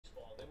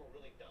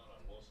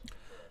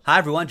Hi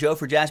everyone, Joe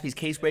for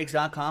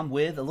JaspysCaseBreaks.com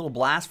with a little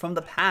blast from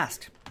the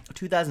past.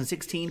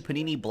 2016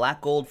 Panini Black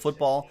Gold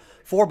Football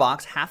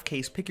 4-box half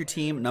case pick your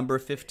team number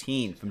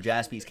 15 from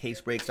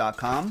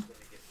JaspysCaseBreaks.com.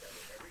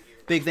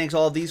 Big thanks to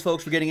all of these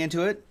folks for getting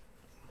into it.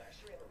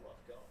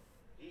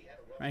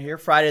 Right here,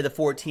 Friday the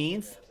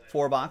 14th,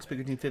 4-box pick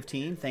your team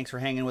 15. Thanks for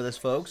hanging with us,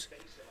 folks.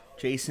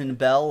 Jason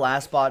Bell,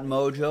 Last Spot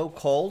Mojo,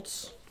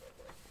 Colts.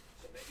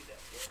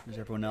 There's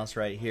everyone else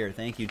right here.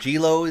 Thank you.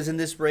 G-Lo is in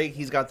this break.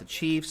 He's got the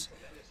Chiefs.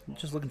 I'm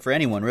just looking for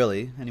anyone,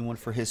 really. Anyone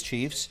for his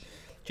Chiefs.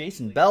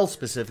 Jason Bell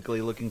specifically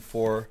looking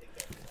for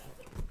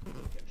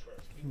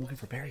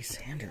Barry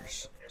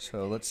Sanders.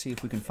 So let's see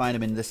if we can find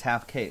him in this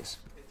half case.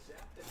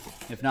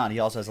 If not, he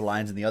also has the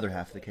Lions in the other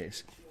half of the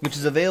case, which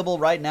is available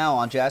right now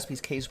on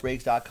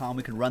JaspysCaseBreaks.com.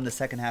 We can run the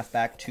second half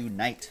back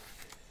tonight.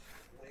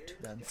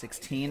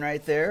 2016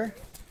 right there.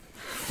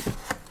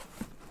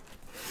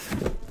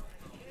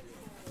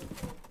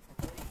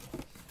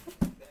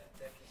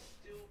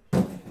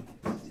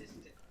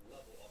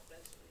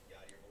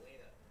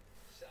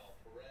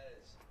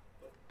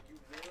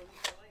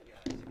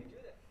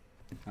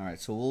 All right,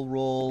 so we'll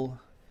roll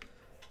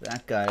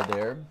that guy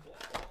there.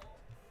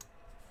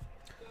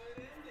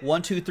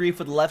 1, 2, 3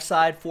 for the left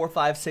side, 4,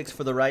 5, 6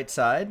 for the right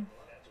side.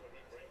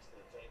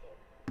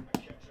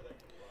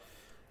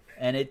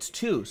 And it's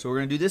 2, so we're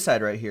going to do this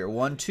side right here.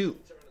 1, 2.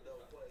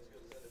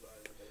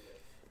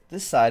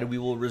 This side we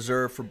will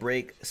reserve for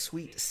break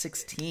Sweet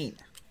 16.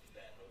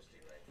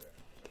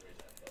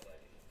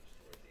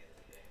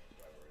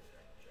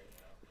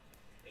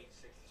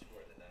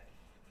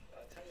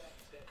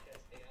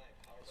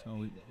 So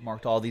we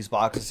marked all these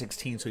boxes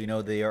 16 so you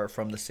know they are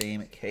from the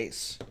same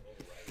case.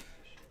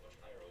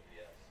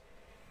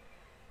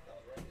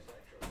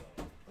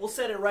 We'll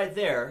set it right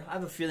there. I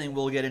have a feeling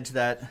we'll get into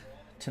that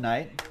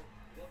tonight.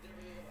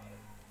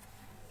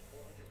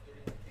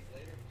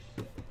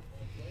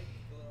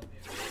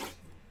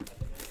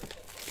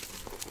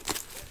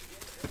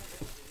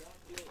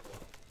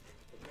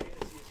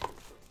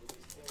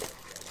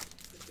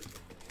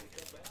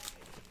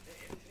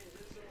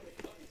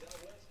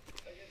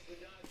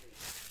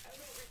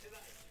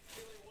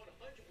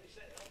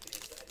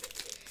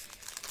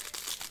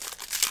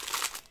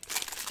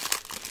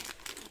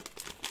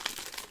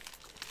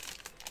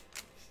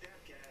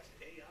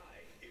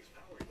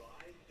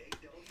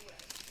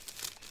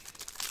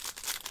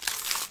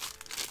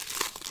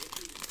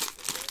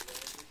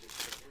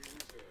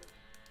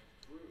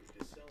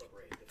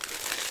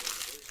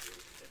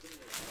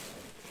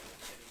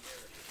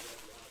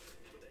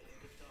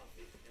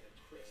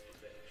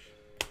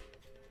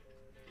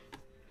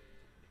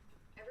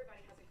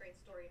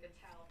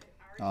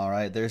 All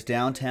right, there's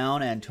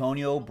Downtown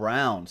Antonio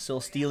Brown.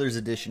 Still Steelers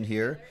edition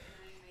here.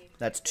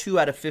 That's 2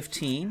 out of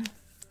 15.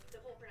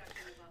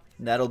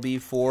 That'll be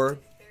for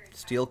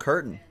Steel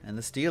Curtain and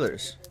the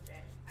Steelers.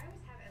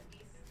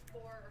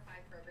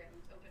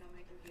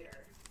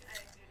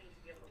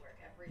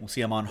 We'll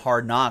see him on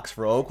Hard Knocks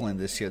for Oakland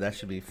this year. That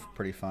should be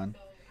pretty fun.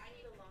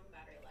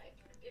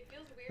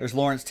 There's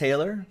Lawrence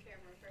Taylor,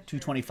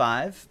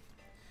 225.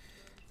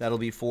 That'll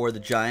be for the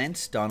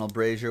Giants. Donald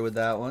Brazier with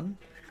that one.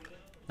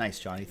 Nice,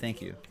 Johnny.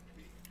 Thank you.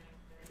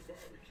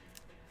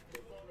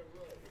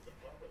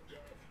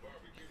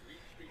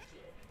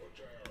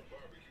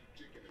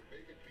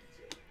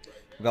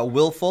 We've got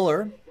Will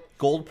Fuller,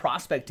 Gold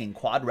Prospecting,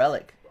 Quad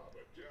Relic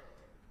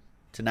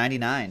to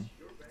 99.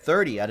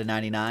 30 out of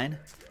 99.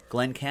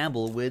 Glenn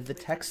Campbell with the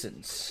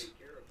Texans.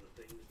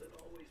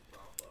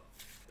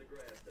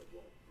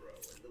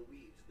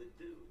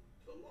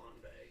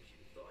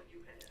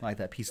 I like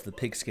that piece of the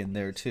pigskin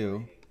there,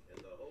 too.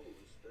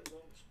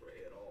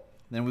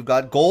 Then we've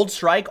got Gold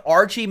Strike,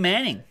 Archie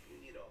Manning.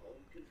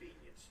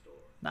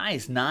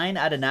 Nice, 9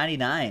 out of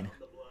 99.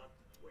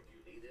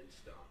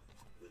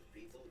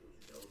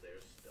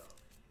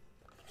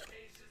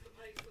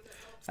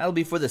 That'll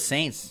be for the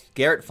Saints,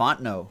 Garrett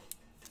Fontenot.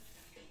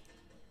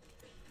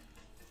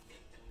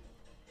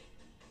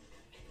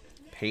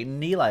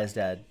 Peyton Eli's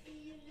dad.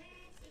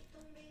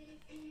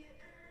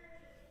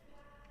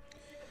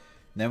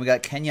 Then we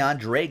got Kenyon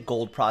Drake,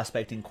 Gold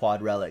Prospecting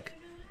Quad Relic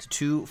to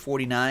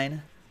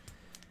 249.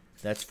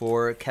 That's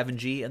for Kevin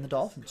G and the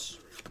Dolphins.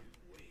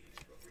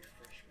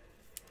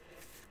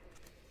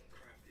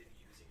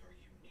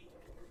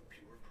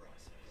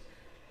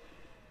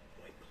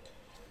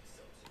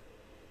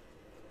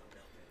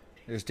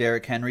 There's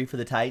Derrick Henry for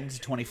the Titans,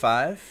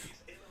 25.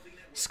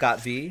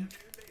 Scott V,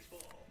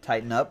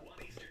 tighten up.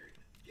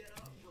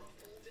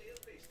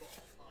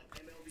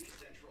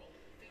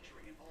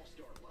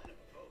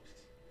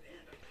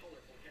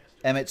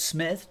 Emmitt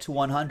Smith to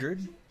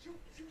 100.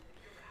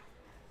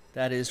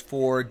 That is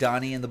for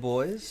Donnie and the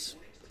boys.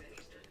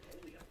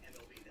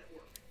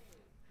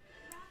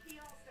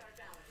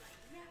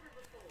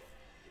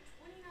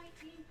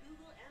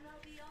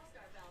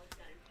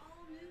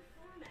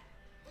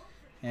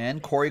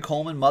 And Corey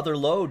Coleman, Mother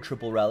Lode,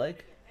 triple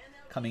relic,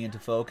 coming into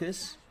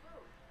focus.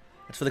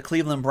 That's for the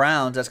Cleveland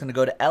Browns. That's going to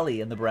go to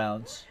Ellie and the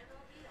Browns.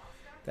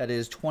 That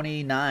is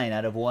 29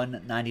 out of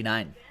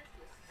 199.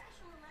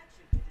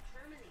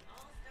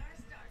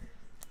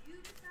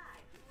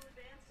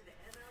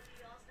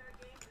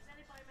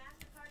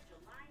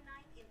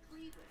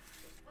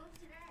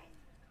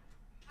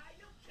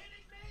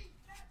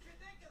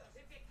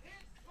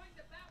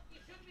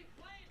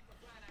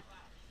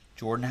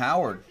 Jordan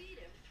Howard.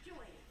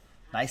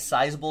 Nice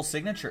sizable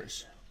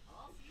signatures.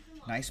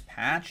 Nice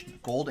patch.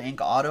 Gold ink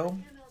auto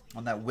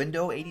on that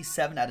window.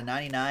 87 out of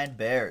 99.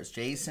 Bears.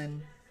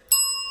 Jason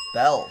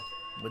Bell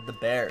with the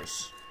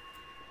Bears.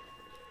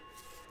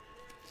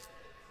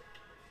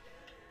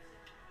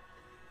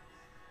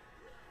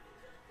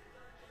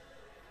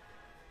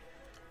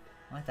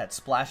 I like that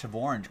splash of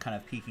orange kind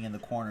of peeking in the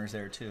corners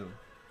there too.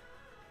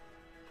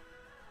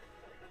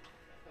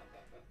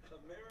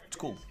 It's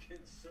cool.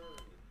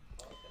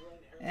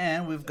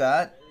 And we've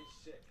got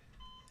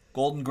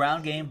Golden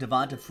Ground Game,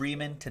 Devonta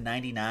Freeman to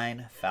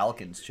 99,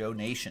 Falcons. Joe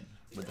Nation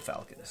with the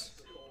Falcons.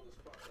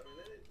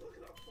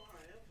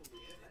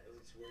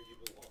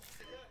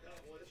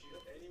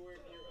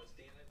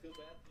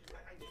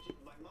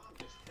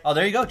 Oh,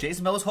 there you go.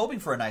 Jason Bell was hoping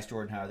for a nice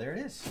Jordan Howard. There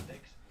it is.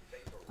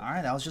 All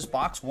right, that was just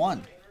box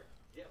 1.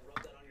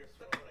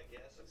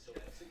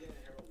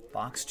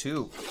 Box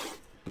 2.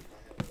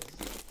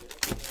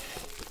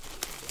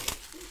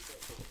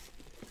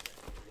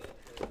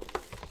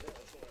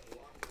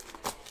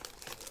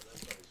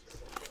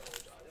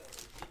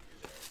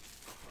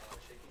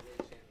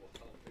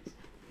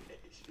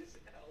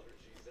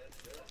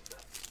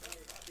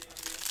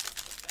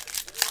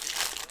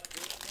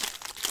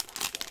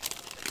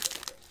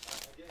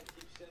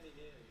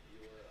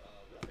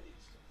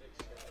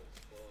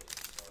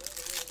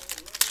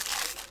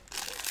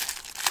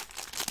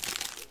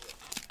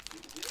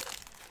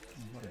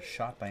 What a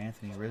shot by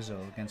Anthony Rizzo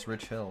against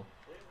Rich Hill.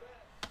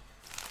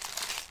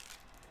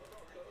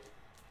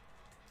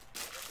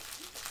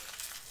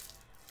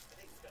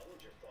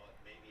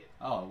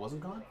 Oh, it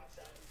wasn't gone?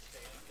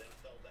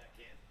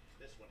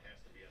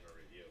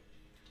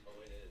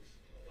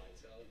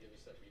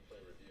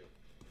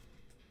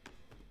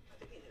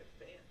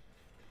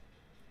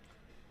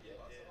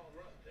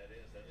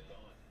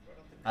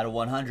 Out of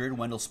 100,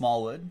 Wendell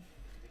Smallwood.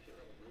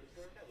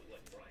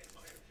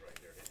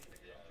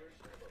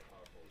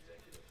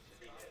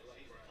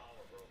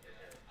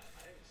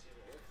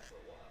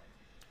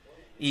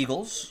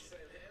 Eagles.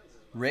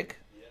 Rick.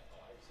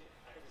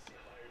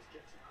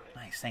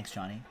 Nice, thanks,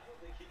 Johnny.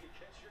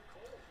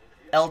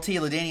 LT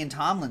LaDainian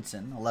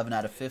Tomlinson, 11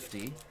 out of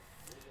 50.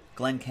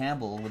 Glenn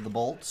Campbell with the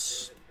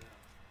Bolts.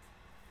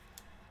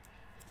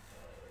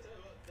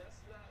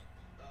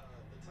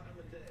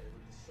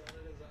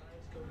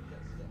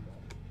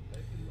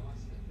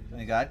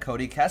 We got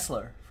Cody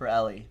Kessler for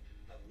Ellie.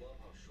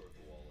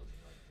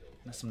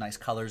 There's some nice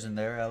colors in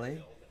there,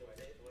 Ellie.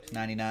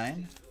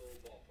 99.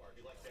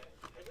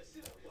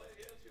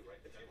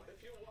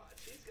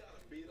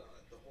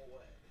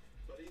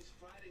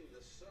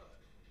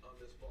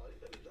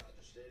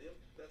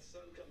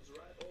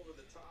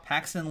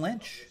 Paxton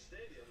Lynch.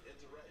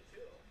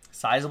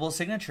 Sizable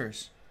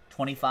signatures.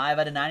 25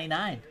 out of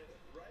 99.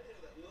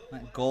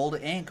 That gold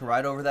ink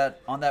right over that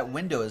on that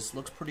window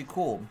looks pretty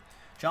cool.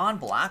 John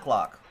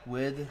Blacklock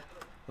with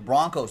the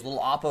Broncos.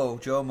 Little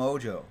Oppo Joe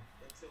Mojo.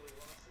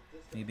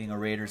 Me being a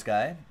Raiders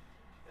guy.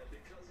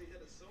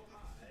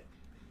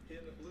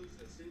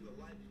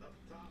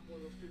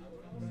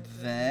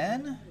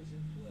 Then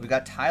we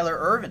got Tyler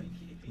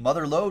Irvin.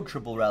 Mother Lode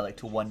triple relic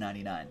to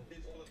 199.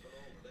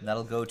 And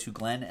that'll go to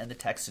Glenn and the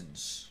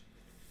Texans.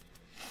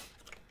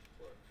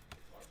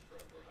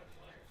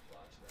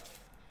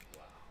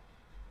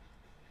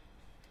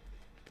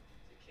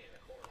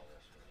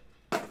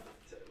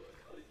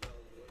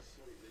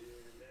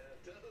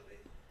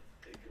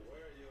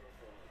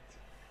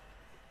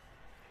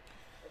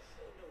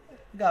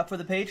 We got for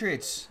the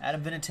Patriots,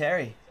 Adam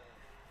Vinatieri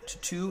to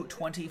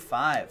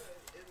 225.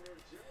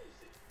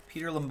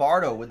 Peter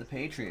Lombardo with the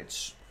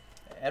Patriots.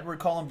 Edward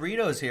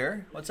Colombrito's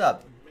here. What's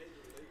up?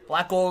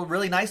 Black gold,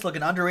 really nice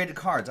looking, underrated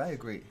cards. I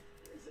agree.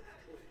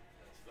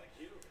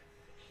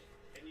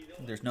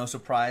 There's no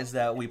surprise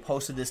that we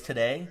posted this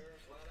today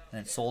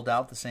and it sold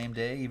out the same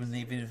day, even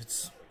if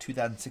it's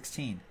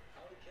 2016.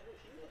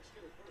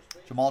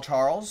 Jamal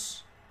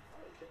Charles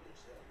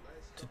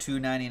to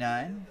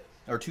 299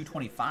 or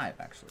 225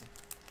 actually.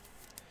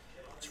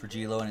 It's for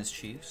Gilo and his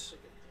Chiefs.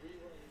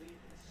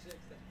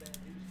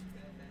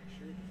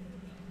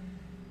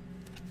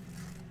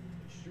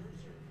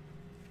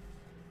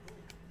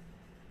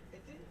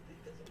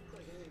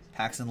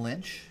 Paxton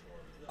Lynch,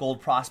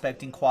 gold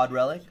prospecting quad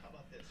relic.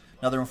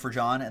 Another one for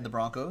John and the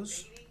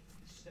Broncos.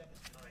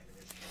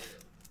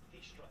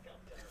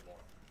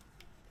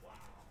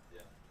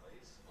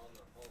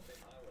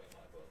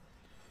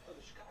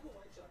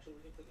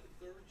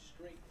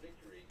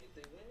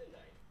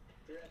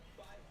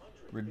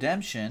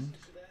 Redemption.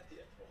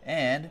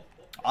 And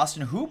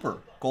Austin Hooper,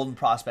 Golden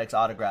Prospects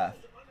autograph.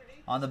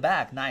 On the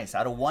back, nice.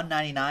 Out of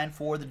 199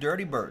 for the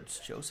Dirty Birds.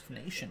 Joseph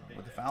Nation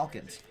with the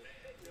Falcons.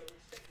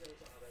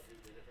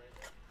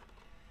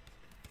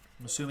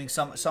 I'm assuming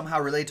somehow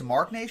related to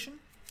Mark Nation?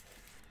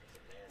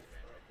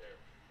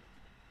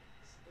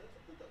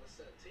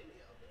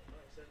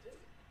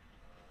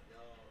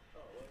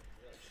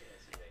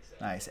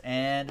 Nice.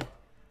 And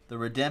the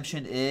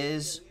redemption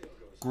is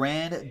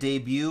grand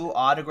debut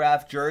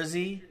autograph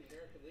jersey,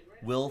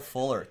 Will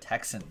Fuller,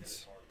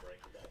 Texans.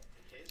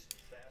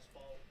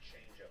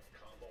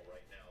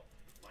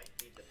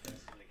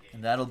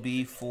 And that'll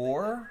be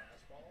for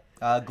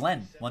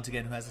Glenn, once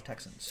again, who has the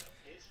Texans.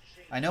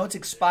 I know it's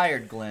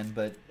expired, Glenn,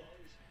 but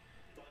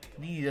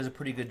he does a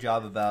pretty good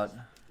job about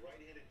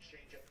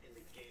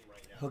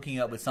hooking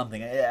up with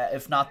something,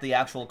 if not the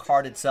actual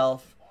card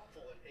itself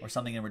or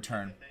something in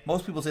return.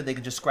 Most people say they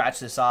can just scratch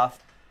this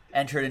off,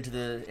 enter it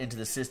into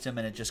the system,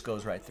 and it just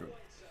goes right through.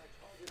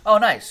 Oh,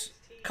 nice.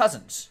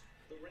 Cousins.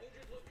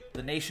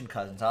 The Nation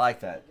Cousins. I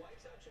like that.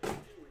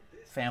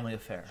 Family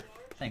affair.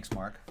 Thanks,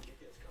 Mark.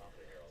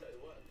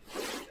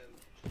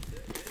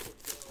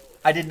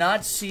 I did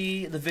not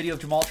see the video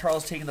of Jamal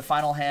Charles taking the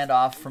final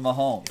handoff from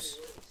Mahomes.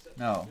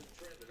 No.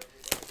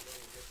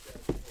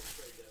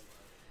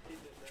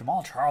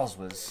 Jamal Charles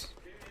was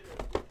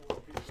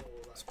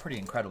pretty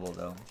incredible,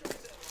 though.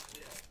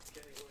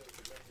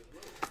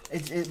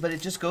 But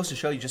it just goes to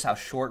show you just how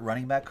short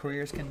running back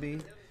careers can be.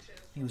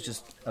 He was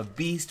just a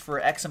beast for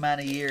X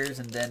amount of years,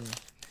 and then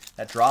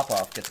that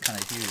drop-off gets kind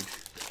of huge.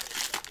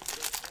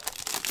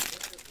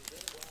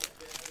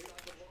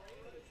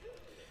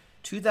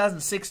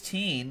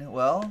 ...2016,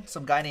 well,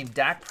 some guy named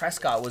Dak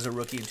Prescott was a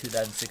rookie in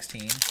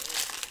 2016.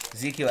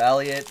 Ezekiel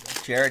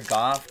Elliott, Jared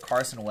Goff,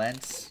 Carson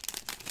Wentz.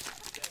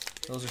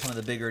 Those are some of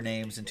the bigger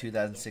names in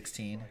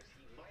 2016. I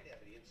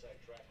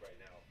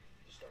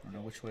don't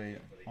know which way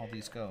all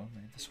these go.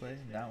 Maybe this way,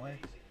 that way.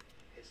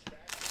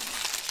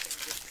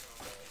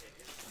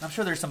 I'm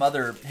sure there's some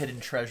other hidden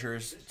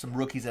treasures, some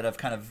rookies that have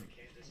kind of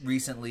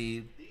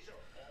recently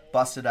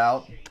busted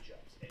out,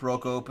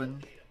 broke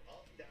open,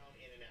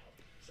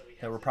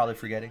 that we're probably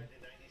forgetting.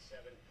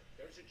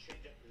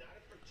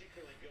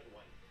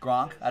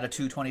 Gronk out of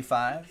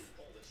 225.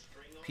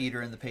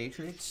 Peter and the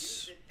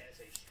Patriots.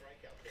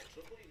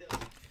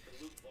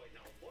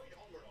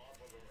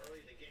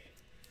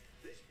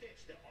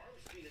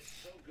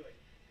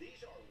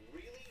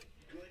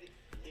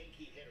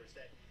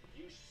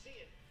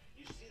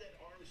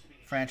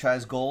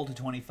 Franchise gold to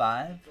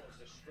 25.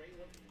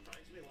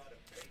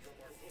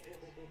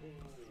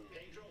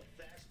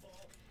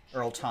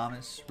 Earl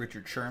Thomas,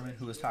 Richard Sherman,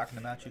 who was talking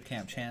about you,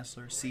 Cam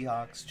Chancellor,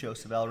 Seahawks,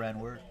 Joseph Elran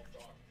Word.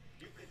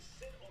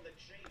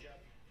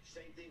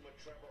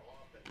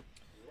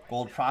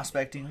 Gold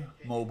prospecting,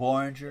 Mo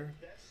Boringer,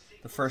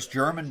 the first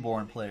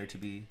German-born player to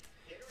be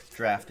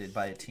drafted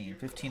by a team.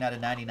 15 out of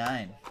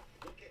 99.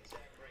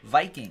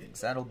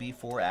 Vikings, that'll be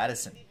for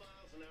Addison.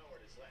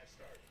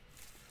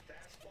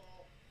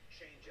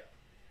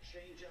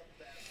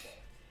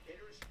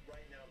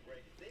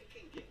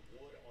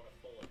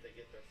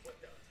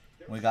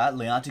 We got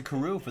Leonte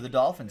Carew for the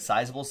Dolphins.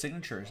 Sizable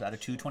signatures out of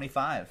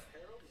 225.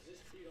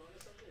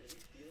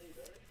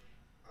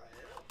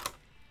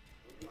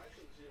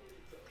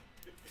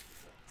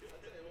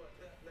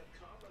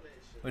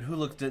 Wait, who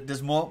looked at...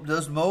 Does Mo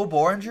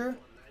Boringer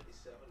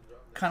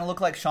kind of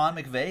look like Sean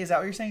McVay? Is that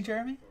what you're saying,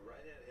 Jeremy?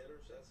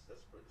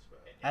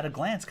 At a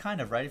glance,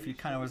 kind of, right? If you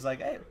kind of was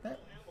like, hey...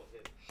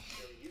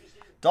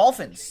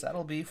 Dolphins.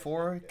 That'll be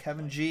for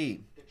Kevin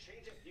G.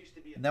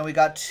 And then we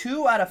got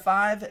 2 out of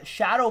 5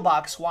 shadow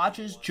box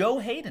swatches. Joe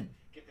Hayden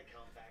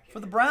for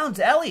the Browns.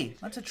 Ellie,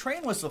 that's a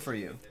train whistle for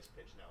you.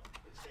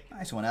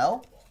 Nice one,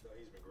 L.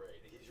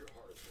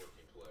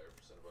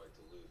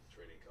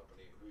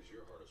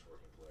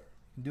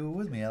 Do it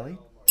with me, Ellie.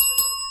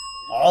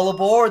 All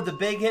aboard the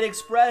Big Hit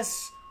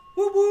Express.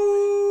 Whoop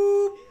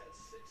whoop.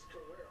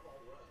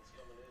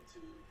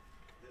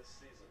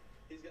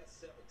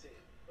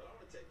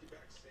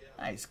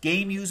 Nice.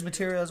 Game used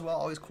material as well.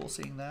 Always cool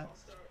seeing that.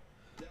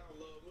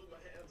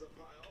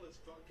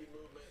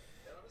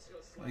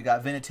 We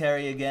got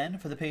Vinatieri again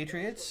for the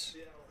Patriots.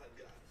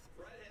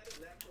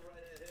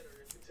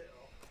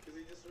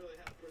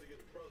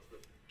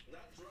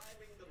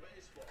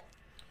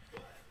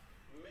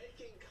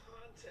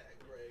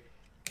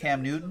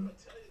 Cam Newton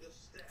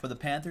for the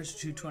Panthers,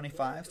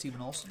 225,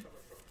 Stephen Olsen.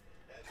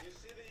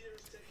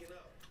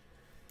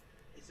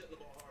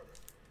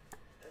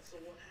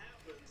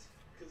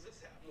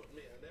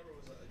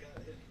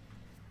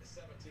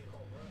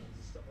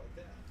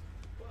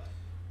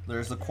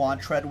 There's Laquan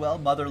Treadwell,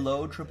 Mother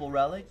Lode, triple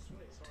relic,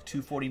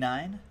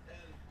 249.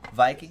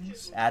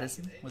 Vikings,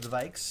 Addison with the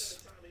Vikes.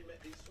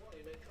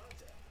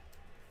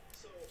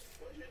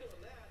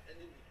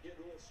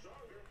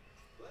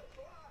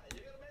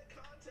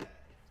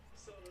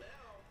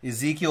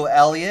 Ezekiel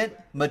Elliott,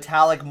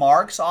 metallic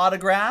marks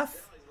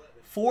autograph,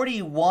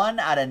 41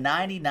 out of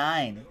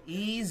 99.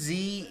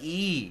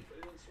 Eze.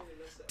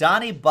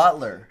 Donnie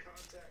Butler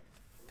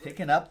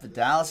picking up the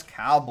Dallas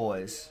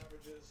Cowboys.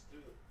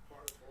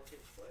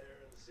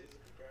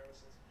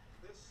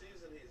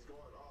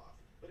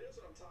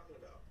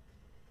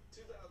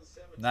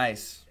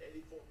 Nice.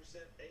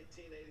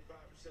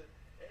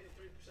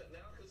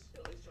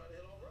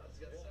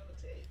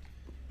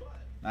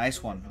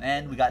 Nice one.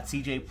 And we got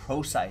CJ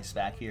Procise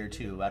back here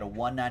too, out of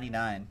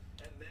 199.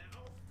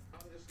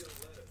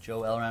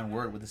 Joe Elran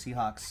Word with the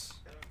Seahawks.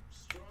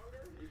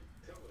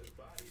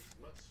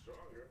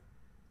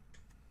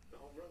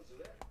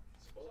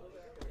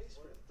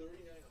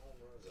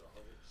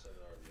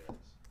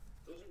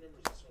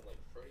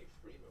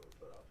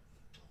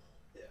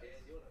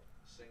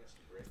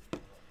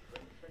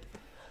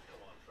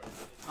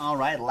 All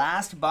right,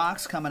 last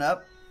box coming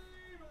up.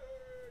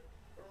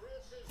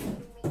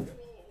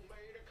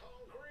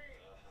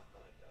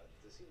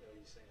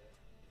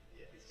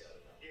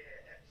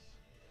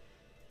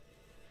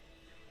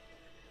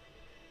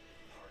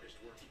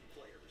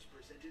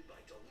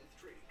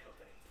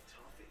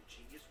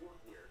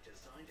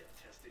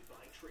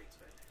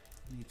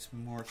 Need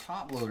some more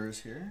top loaders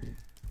here.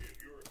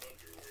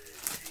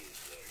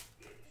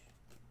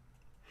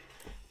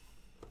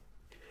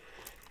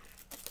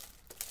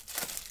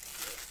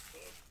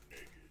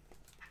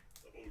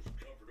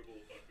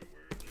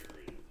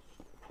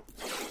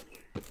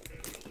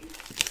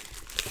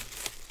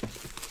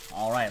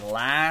 All right,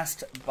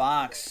 last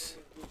box.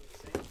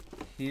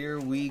 Here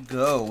we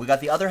go. We got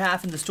the other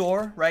half in the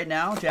store right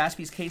now,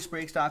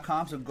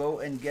 jaspyscasebreaks.com, so go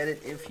and get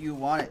it if you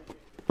want it.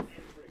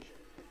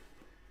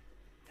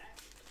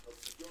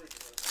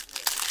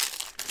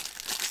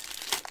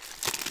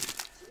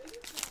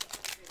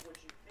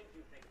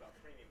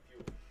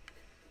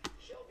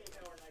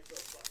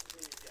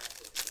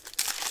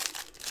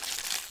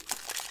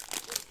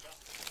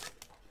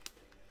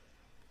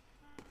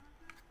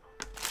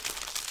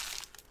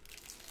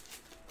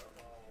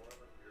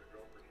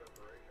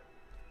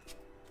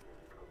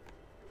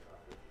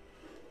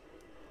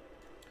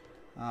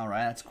 All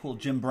right, that's cool.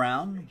 Jim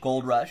Brown,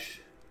 Gold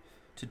Rush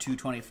to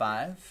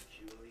 225.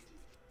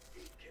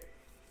 This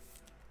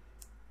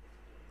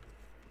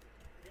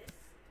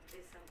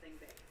is something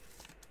big.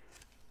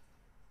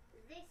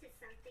 This is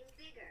something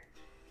bigger.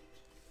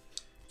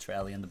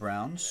 Trelly and the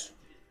Browns.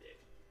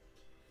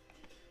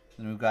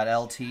 Then we've got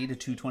LT to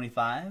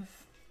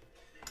 225.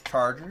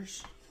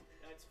 Chargers.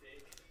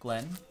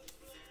 Glenn.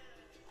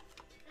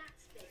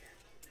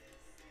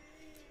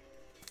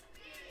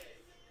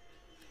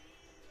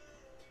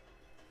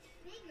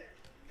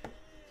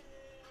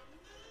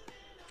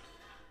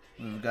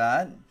 We've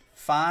got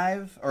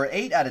 5 or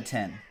 8 out of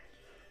 10.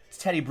 It's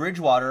Teddy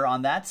Bridgewater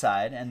on that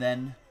side, and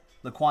then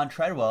Laquan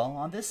Treadwell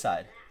on this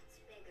side.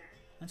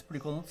 That's pretty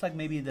cool. It looks like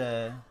maybe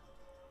the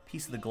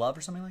piece of the glove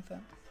or something like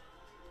that.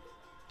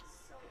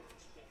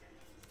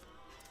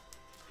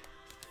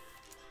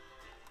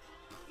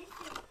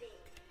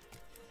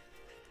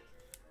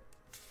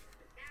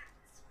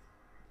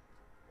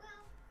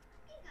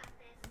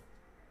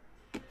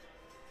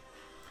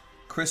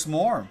 Chris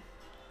Moore,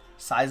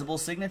 sizable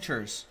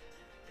signatures.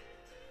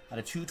 Out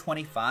of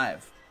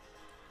 225.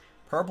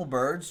 Purple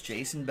Birds,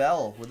 Jason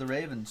Bell with the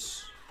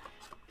Ravens.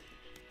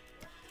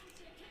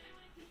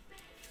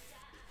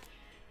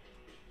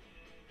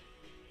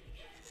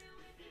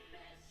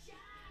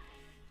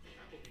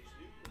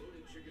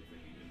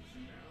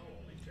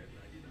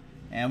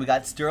 And we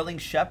got Sterling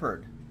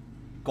Shepard,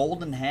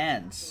 Golden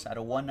Hands out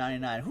of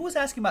 199. Who was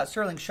asking about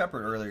Sterling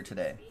Shepard earlier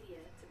today?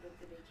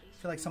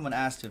 I feel like someone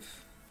asked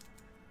if...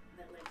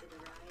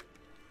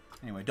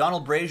 Anyway,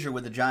 Donald Brazier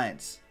with the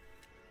Giants.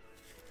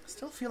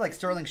 Still feel like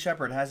Sterling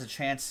Shepard has a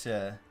chance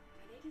to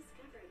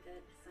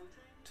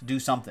do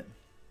something.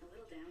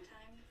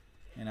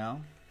 You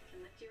know?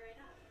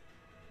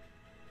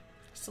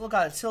 Still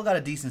got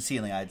a decent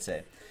ceiling, I'd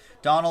say.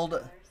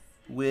 Donald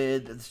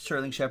with the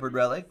Sterling Shepard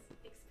relic.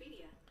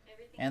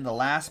 And the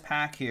last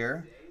pack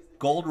here,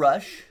 Gold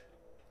Rush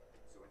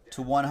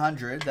to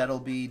 100. That'll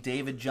be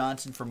David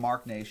Johnson for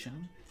Mark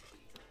Nation.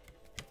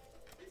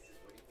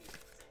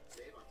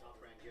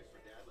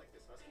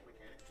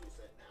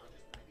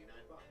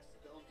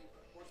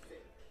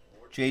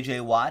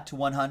 J.J. Watt to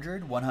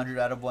 100. 100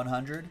 out of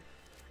 100.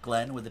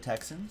 Glenn with the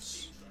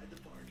Texans.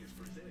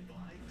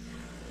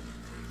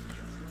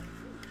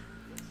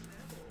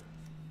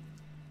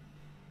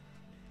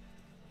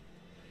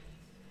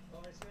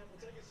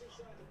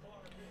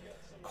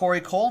 Corey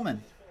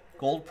Coleman,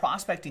 Gold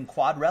Prospecting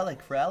Quad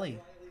Relic for Ellie.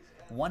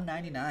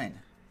 199.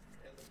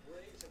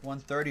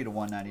 130 to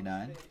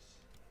 199.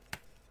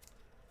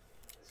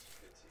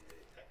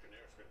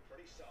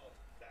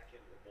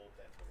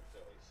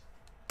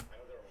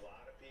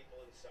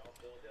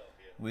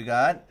 We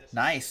got,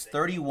 nice,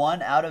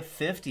 31 out of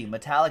 50.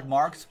 Metallic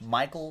marks,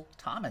 Michael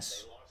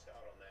Thomas.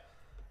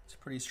 It's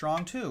pretty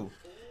strong, too.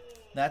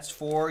 That's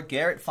for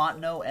Garrett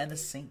Fontenot and the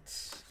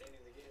Saints.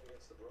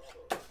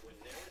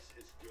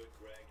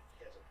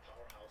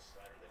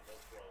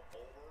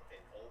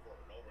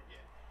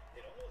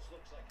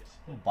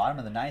 Ooh, bottom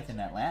of the ninth in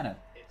Atlanta.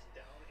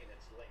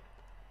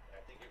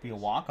 Could be a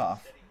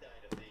walk-off.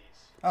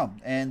 Oh,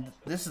 and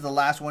this is the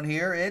last one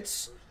here.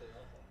 It's...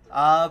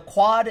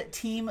 quad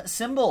team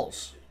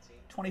symbols,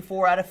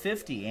 24 out of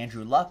 50.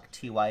 Andrew Luck,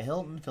 T.Y.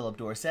 Hilton, Philip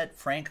Dorsett,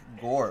 Frank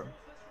Gore.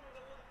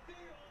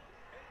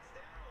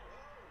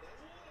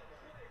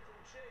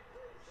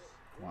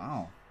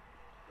 Wow.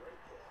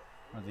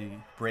 Are the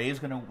Braves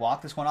going to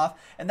walk this one off?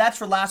 And that's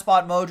for Last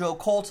Spot Mojo.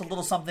 Colts, a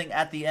little something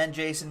at the end,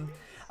 Jason.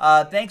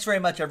 Thanks very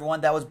much,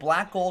 everyone. That was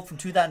Black Gold from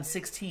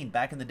 2016,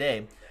 back in the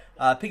day.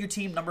 Pick your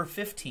team, number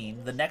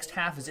 15. The next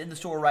half is in the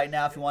store right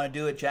now if you want to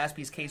do it.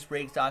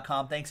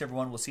 JaspysCaseBreaks.com. Thanks,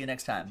 everyone. We'll see you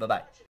next time. Bye-bye.